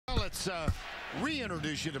let's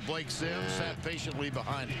reintroduce you to Blake Sims. Sat patiently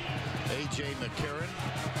behind A.J. McCarron.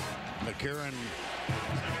 McCarron,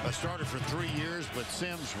 a starter for 3 years, but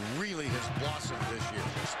Sims really has blossomed this year.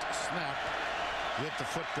 Just snap with the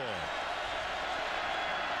football.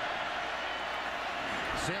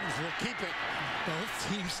 Sims will keep it. Both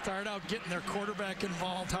teams start out getting their quarterback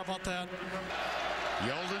involved. How about that?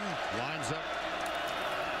 Yeldon lines up.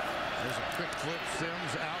 There's a quick flip.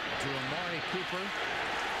 Sims out to Amari Cooper.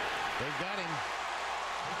 They've got him.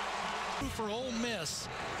 For Ole Miss,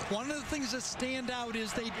 one of the things that stand out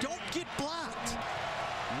is they don't get blocked.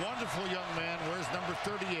 Wonderful young man. Wears number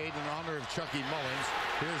 38 in honor of Chucky Mullins.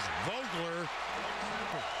 Here's Vogler.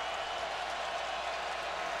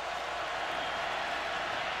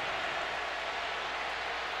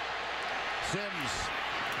 Sims.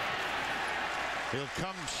 He'll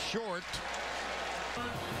come short.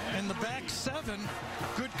 And the back seven,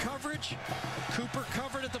 good coverage. Cooper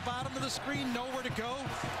covered at the bottom of the screen, nowhere to go.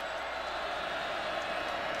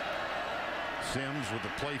 Sims with the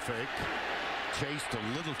play fake. Chased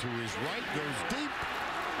a little to his right, goes deep,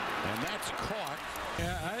 and that's caught.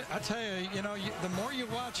 Yeah, I tell you, the more you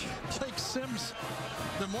watch Blake Sims,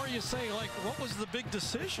 the more you say, like, what was the big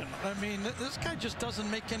decision? I mean, this guy just doesn't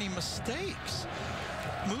make any mistakes.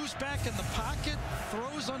 Moves back in the pocket,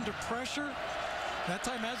 throws under pressure. That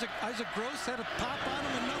time Isaac Gross had a pop on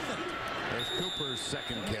him and nothing. There's Cooper's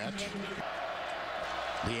second catch.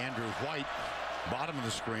 DeAndrew White, bottom of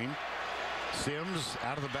the screen. Sims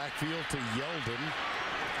out of the backfield to Yeldon.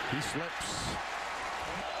 He slips.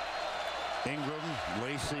 Ingram,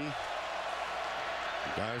 Lacey,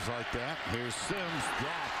 guys like that. Here's Sims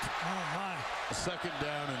dropped. Oh my. Second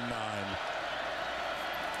down and 9.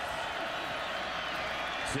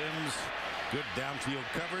 Sims, good downfield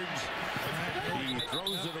coverage. He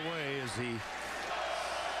throws it away as he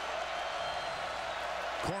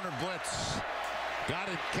corner blitz. Got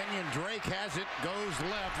it. Kenyon Drake has it. Goes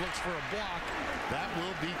left. Looks for a block. That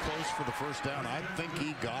will be close for the first down. I think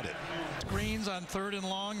he got it. Screens on 3rd and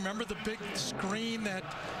long. Remember the big screen that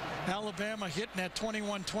Alabama hit in that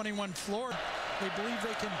 21-21 floor? They believe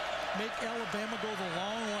they can make Alabama go the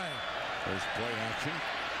long way. There's play action.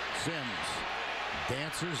 Sims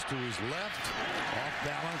dances to his left. Off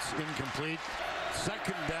balance. Incomplete.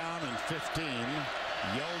 Second down and 15.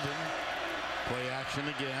 Yeldon. Play action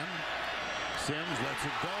again. Sims lets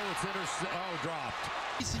it go. It's dropped.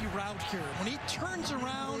 Easy route here. When he turns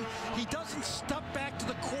around, he doesn't step back to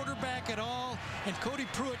the quarterback at all, and Cody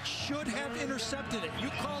Pruitt should have intercepted it.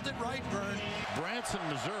 You called it right, Vern. Branson,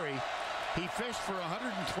 Missouri. He fished for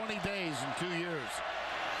 120 days in 2 years.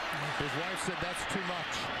 His wife said that's too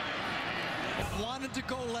much. Wanted to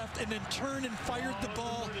go left and then turn and fired the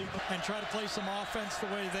ball and try to play some offense the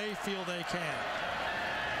way they feel they can.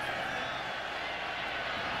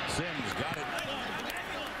 Sims got it.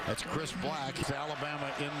 That's Chris Black. It's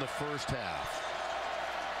Alabama in the first half.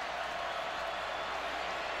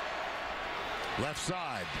 Left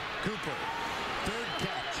side, Cooper. Third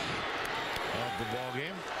catch of the ball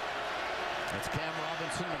game. That's Cam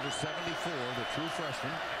Robinson, number 74, the true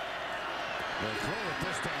freshman. They'll throw it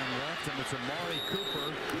this time left, and it's Amari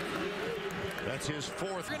Cooper. That's his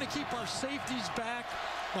 4th. We're going to keep our safeties back,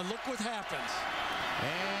 but look what happens.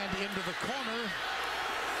 And into the corner.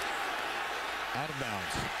 Out of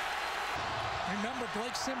bounds. Remember,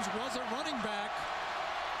 Blake Sims was a running back.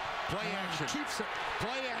 Play action. Keeps it.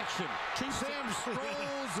 Play action. Sims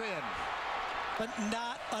strolls in. But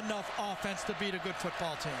not enough offense to beat a good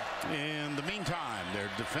football team. In the meantime, their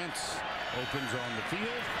defense opens on the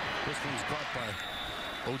field. This one's caught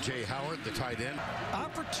by O.J. Howard, the tight end.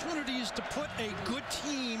 Opportunities to put a good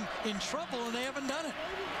team in trouble, and they haven't done it.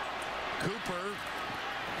 Cooper.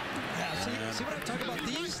 Yeah, see what I'm talking about?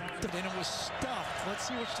 These, and it was stuffed. Let's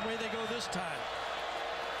see which way they go this time.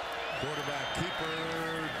 Quarterback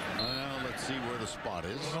keeper. Well, let's see where the spot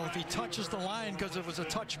is. Well, if he touches the line because it was a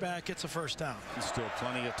touchback, it's a first down. Still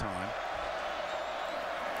plenty of time.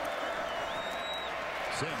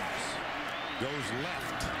 Sims goes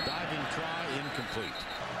left. Diving try, incomplete.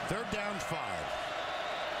 3rd down, 5.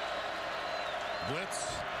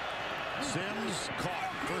 Blitz. Sims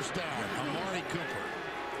caught. First down. Amari Cooper.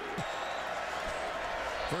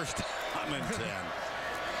 First time and 10.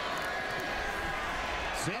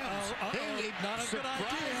 Sims. Not a good idea.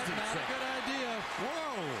 Not a good idea.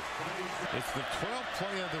 Whoa. It's the 12th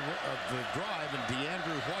play of the drive, and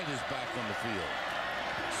DeAndrew White is back on the field.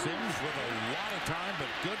 Sims with a lot of time, but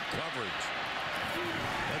good coverage.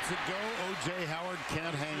 Lets it go. O.J. Howard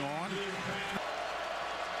can't hang on.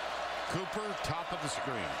 Cooper, top of the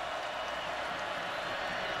screen.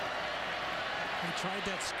 He tried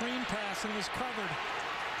that screen pass and was covered.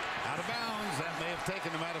 Out of bounds. That may have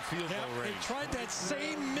taken them out of field goal range. They tried that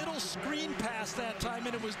same middle screen pass that time,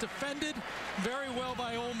 and it was defended very well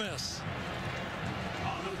by Ole Miss.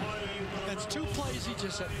 That's 2 plays. He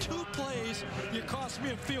just said 2 plays. You cost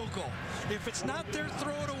me a field goal. If it's not there,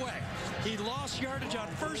 throw it away. He lost yardage on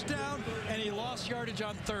 1st down, and he lost yardage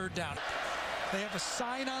on 3rd down. They have a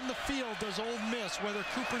sign on the field, does Ole Miss, whether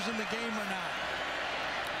Cooper's in the game or not.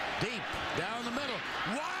 Deep, down the middle,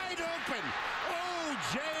 wide open. Oh,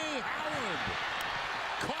 Jay Howard.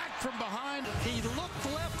 Caught from behind. He looked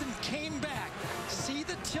left and came back. See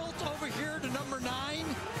the tilt over here to number 9?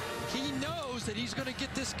 He knows that he's going to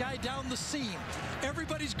get this guy down the seam.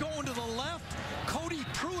 Everybody's going to the left. Cody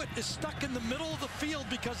Pruitt is stuck in the middle of the field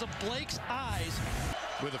because of Blake's eyes.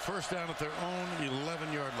 With a 1st down at their own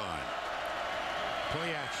 11-yard line.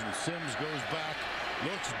 Play action. Sims goes back,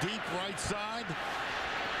 looks deep right side.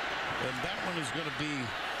 And that one is going to be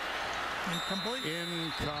incomplete.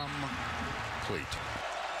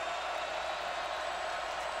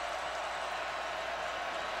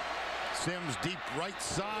 Sims deep right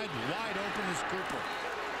side, wide open is Cooper.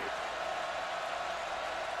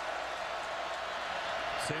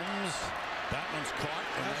 Sims, that one's caught,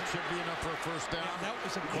 and that should be enough for a 1st down. Yeah, that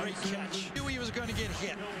was a great catch. Knew he was going to get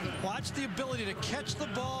hit. Watch the ability to catch the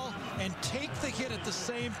ball and take the hit at the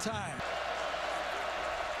same time.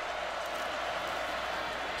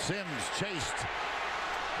 Sims chased.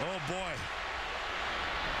 Oh boy.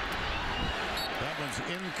 That one's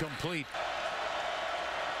incomplete.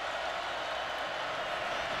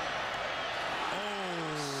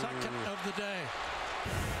 Second of the day.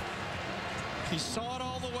 He saw it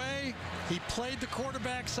all the way. He played the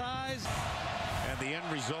quarterback's eyes. And the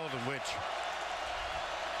end result in which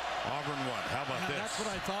Auburn won. How about this? That's what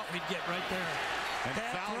I thought we'd get right there. And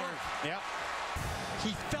Fowler, yep.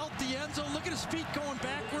 He felt the end zone. Look at his feet going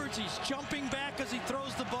backwards. He's jumping back as he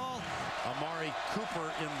throws the ball. Amari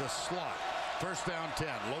Cooper in the slot. 1st down 10.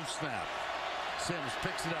 Low snap. Sims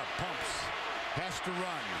picks it up. Pumps. Has to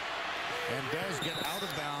run. And does get out of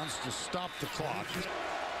bounds to stop the clock.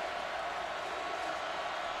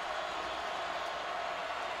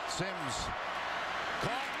 Sims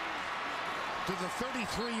caught to the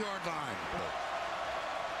 33-yard line.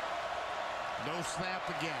 No snap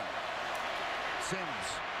again. Sims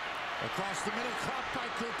across the middle, caught by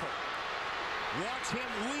Cooper. Watch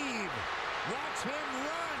him lead. Watch him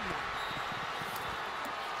run.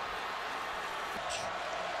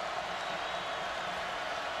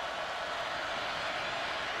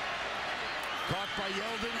 Caught by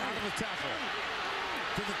Yeldon out of the tackle.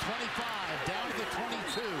 To the 25, down to the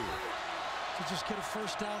 22. To just get a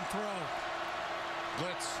 1st down throw.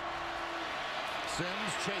 Blitz.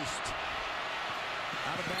 Sims chased.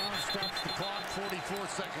 Out of bounds, stops the clock, 44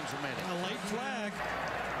 seconds remaining. A late flag.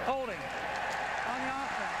 Holding on the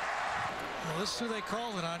offense. Well, this is who they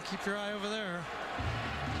called it on. Keep your eye over there.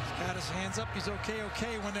 He's got his hands up. He's okay.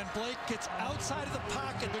 When then Blake gets outside of the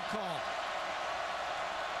pocket, good call.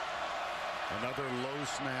 Another low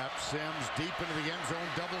snap. Sims deep into the end zone,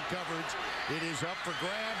 double coverage. It is up for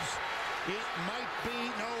grabs. It might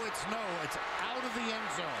be. No, it's no. It's out of the end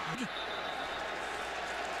zone.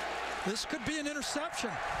 This could be an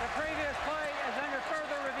interception. The previous play is under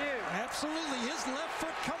further review. Absolutely. His left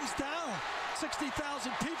foot comes down.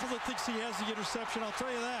 60,000 people that thinks he has the interception, I'll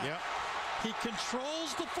tell you that. Yep. He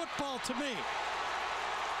controls the football to me.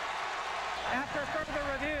 After further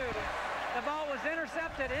review, the ball was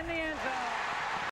intercepted in the end zone.